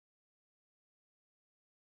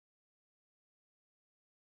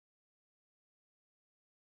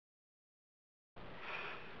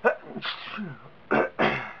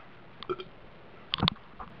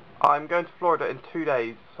I'm going to Florida in 2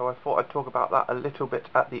 days, so I thought I'd talk about that a little bit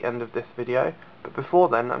at the end of this video. But before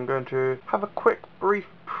then, I'm going to have a quick, brief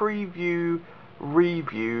preview,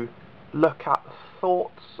 review, look at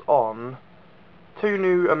thoughts on 2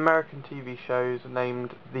 new American TV shows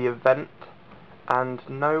named The Event and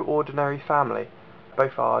No Ordinary Family.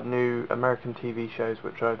 Both are new American TV shows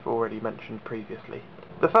which I've already mentioned previously.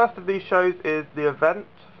 The first of these shows is The Event.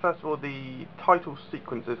 First of all, the title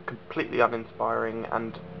sequence is completely uninspiring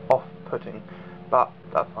and off-putting, but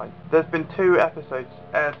that's fine. There's been 2 episodes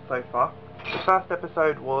aired so far. The first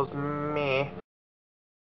episode was meh,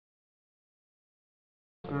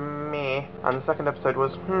 and the second episode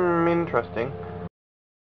was interesting.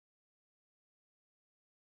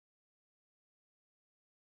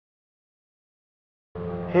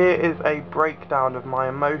 Here is a breakdown of my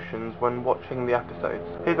emotions when watching the episodes.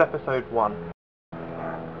 Here's episode 1.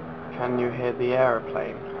 Can you hear the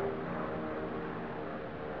aeroplane?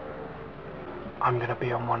 I'm gonna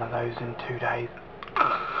be on one of those in 2 days.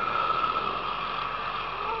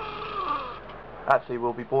 Actually,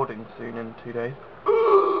 we'll be boarding soon in 2 days.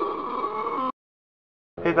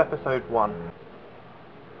 Here's episode 1.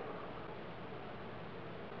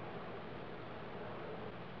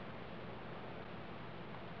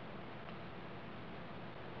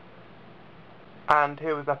 And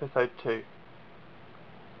here was episode 2.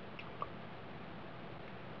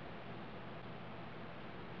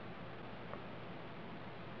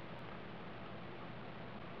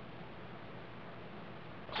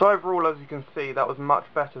 So overall, as you can see, that was much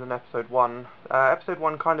better than episode 1. Episode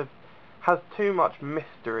 1 kind of has too much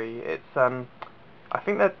mystery. It's I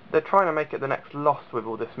think they're trying to make it the next Lost with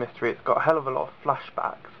all this mystery. It's got a hell of a lot of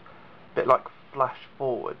flashbacks, a bit like Flash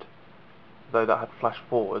Forward, though that had flash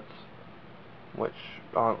forwards, which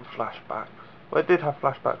aren't flashbacks. Well, it did have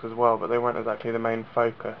flashbacks as well, but they weren't exactly the main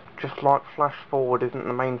focus. Just like Flash Forward isn't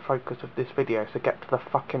the main focus of this video, so get to the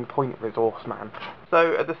fucking point, Resource Man.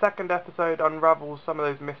 So, the second episode unravels some of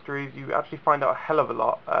those mysteries. You actually find out a hell of a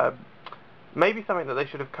lot. Maybe something that they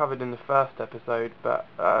should have covered in the first episode, but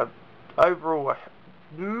overall, a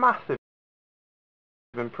massive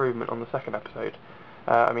improvement on the second episode.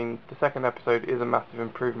 I mean, the second episode is a massive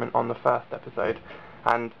improvement on the first episode,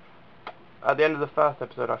 and at the end of the first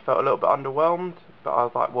episode I felt a little bit underwhelmed, but I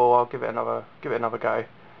was like, well, I'll give it another go,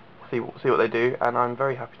 see what they do, and I'm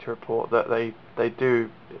very happy to report that they do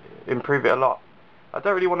improve it a lot. I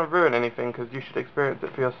don't really want to ruin anything because you should experience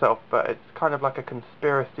it for yourself, but it's kind of like a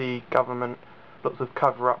conspiracy government, lots of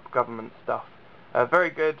cover-up government stuff. Very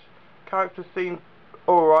good. Characters seem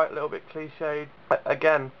alright, a little bit cliched.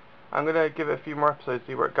 Again, I'm going to give it a few more episodes,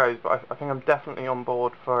 see where it goes, but I think I'm definitely on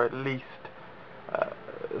board for at least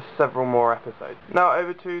several more episodes. Now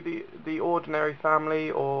over to the Ordinary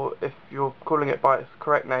Family, or if you're calling it by its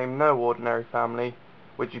correct name, No Ordinary Family,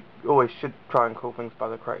 which you always should try and call things by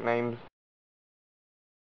the correct names.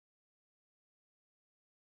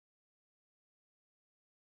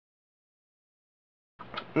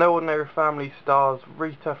 No Ordinary Family stars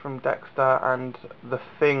Rita from Dexter and The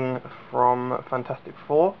Thing from Fantastic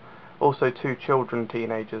Four, also 2 children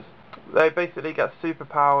teenagers. They basically get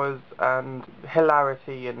superpowers, and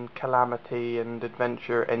hilarity and calamity and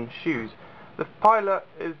adventure ensues. The pilot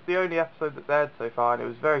is the only episode that's aired so far, and it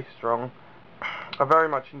was very strong. I very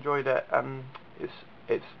much enjoyed it.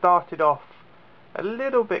 It started off a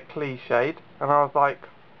little bit cliched, and I was like,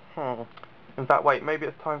 in fact, wait, maybe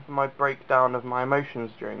it's time for my breakdown of my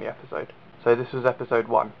emotions during the episode. So this was episode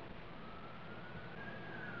 1.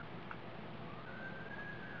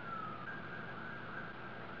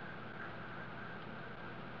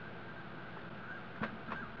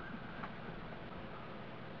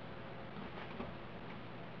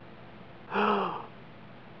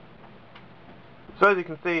 So as you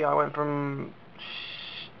can see, I went from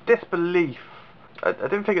disbelief. I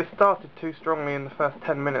didn't think it started too strongly in the first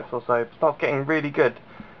 10 minutes or so. It starts getting really good,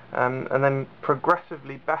 and then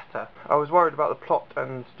progressively better. I was worried about the plot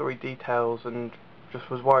and story details, and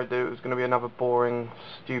just was worried that it was going to be another boring,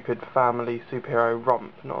 stupid family superhero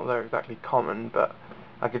romp. Not that they're exactly common, but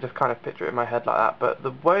I could just kind of picture it in my head like that. But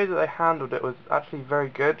the way that they handled it was actually very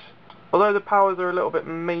good. Although the powers are a little bit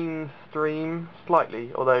mainstream,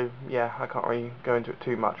 slightly, although, yeah, I can't really go into it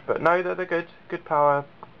too much, but no, they're good. Good power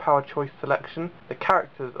choice selection. The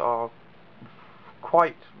characters are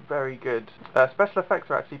quite very good. Special effects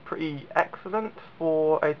are actually pretty excellent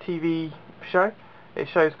for a TV show. It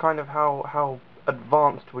shows kind of how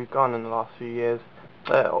advanced we've gone in the last few years.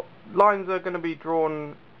 Lines are going to be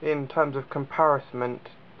drawn in terms of comparison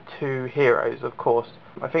to Heroes, of course.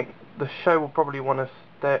 I think the show will probably want to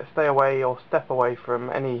stay away or step away from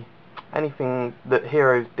any anything that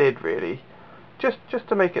Heroes did really, just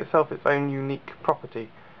to make itself its own unique property,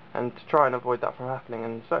 and to try and avoid that from happening.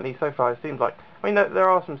 And certainly so far it seems like, I mean, there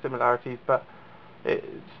are some similarities, but it's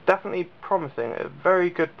definitely promising. A very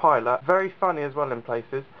good pilot, very funny as well in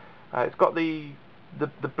places. It's got the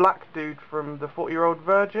black dude from the 40-Year-Old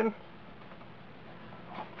Virgin.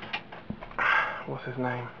 What's his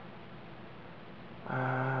name?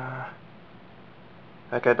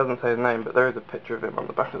 Okay, it doesn't say his name, but there is a picture of him on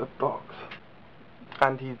the back of the box.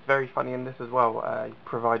 And he's very funny in this as well. He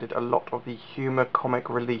provided a lot of the humour, comic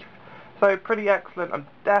relief. So pretty excellent. I'm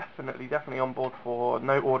definitely on board for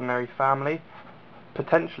No Ordinary Family.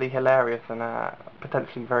 Potentially hilarious and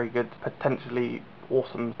potentially very good. Potentially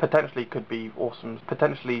awesome. Potentially could be awesome.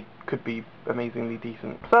 Potentially could be amazingly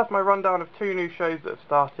decent. So that's my rundown of 2 new shows that have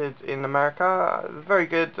started in America. Very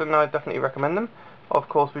good, and I definitely recommend them. Of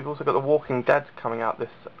course, we've also got The Walking Dead coming out this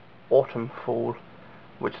autumn, fall,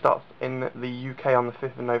 which starts in the UK on the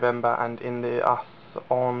 5th of November and in the US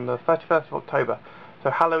on the 31st of October. So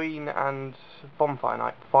Halloween and Bonfire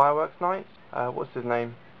Night, Fireworks Night. What's his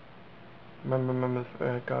name? Remember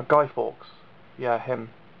Guy Fawkes. Yeah,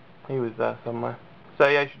 him. He was there somewhere. So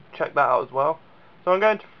yeah, you should check that out as well. So I'm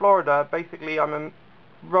going to Florida. Basically, I'm a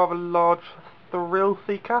rather large thrill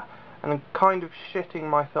seeker, and I'm kind of shitting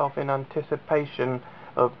myself in anticipation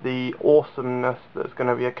of the awesomeness that's going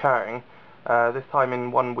to be occurring. This time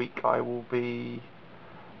in 1 week I will be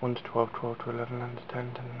 1 to 12, 12 to 11, 11 to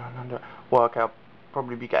 10, 10 to 900. Well, okay, I'll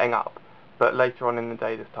probably be getting up. But later on in the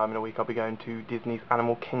day, this time in a week, I'll be going to Disney's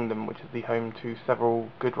Animal Kingdom, which is the home to several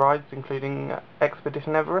good rides, including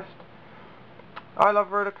Expedition Everest. I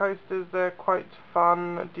love roller coasters, they're quite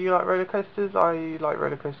fun. Do you like roller coasters? I like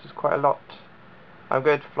roller coasters quite a lot. I'm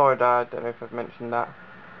going to Florida, I don't know if I've mentioned that.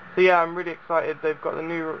 So yeah, I'm really excited. They've got the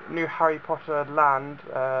new Harry Potter land,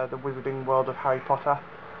 the Wizarding World of Harry Potter,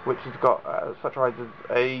 which has got such rides as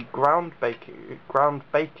a ground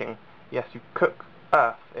baking. Yes, you cook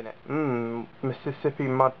earth in it. Mississippi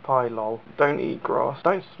mud pie, lol. Don't eat grass.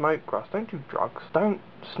 Don't smoke grass. Don't do drugs. Don't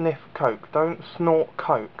sniff coke. Don't snort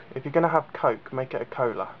coke. If you're gonna have coke, make it a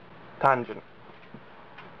cola. Tangent.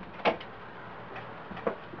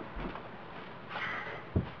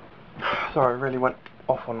 Sorry, I really went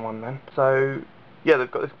off on one then. So yeah, they've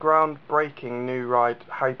got this groundbreaking new ride,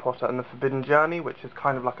 Harry Potter and the Forbidden Journey, which is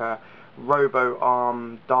kind of like a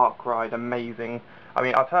robo-arm dark ride. Amazing. I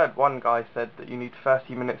mean, I've heard one guy said that you need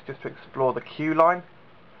 30 minutes just to explore the queue line,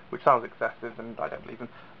 which sounds excessive, and I don't believe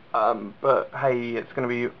him. But hey, it's going to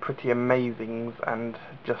be pretty amazing and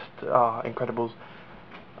just incredibles.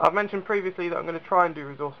 I've mentioned previously that I'm going to try and do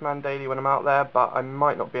Resource Man Daily when I'm out there, but I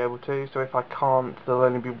might not be able to, so if I can't, there'll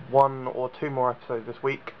only be 1 or 2 more episodes this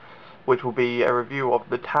week, which will be a review of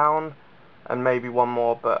The Town, and maybe 1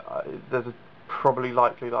 more, but there's probably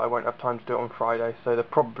likely that I won't have time to do it on Friday, so there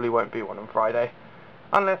probably won't be one on Friday.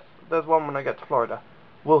 Unless there's one when I get to Florida.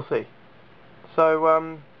 We'll see. So,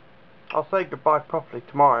 I'll say goodbye properly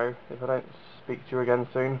tomorrow, if I don't speak to you again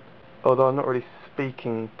soon. Although I'm not really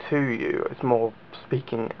speaking to you, it's more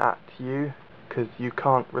speaking at you, because you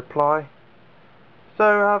can't reply. So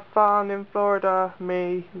have fun in Florida,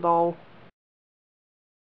 me, lol.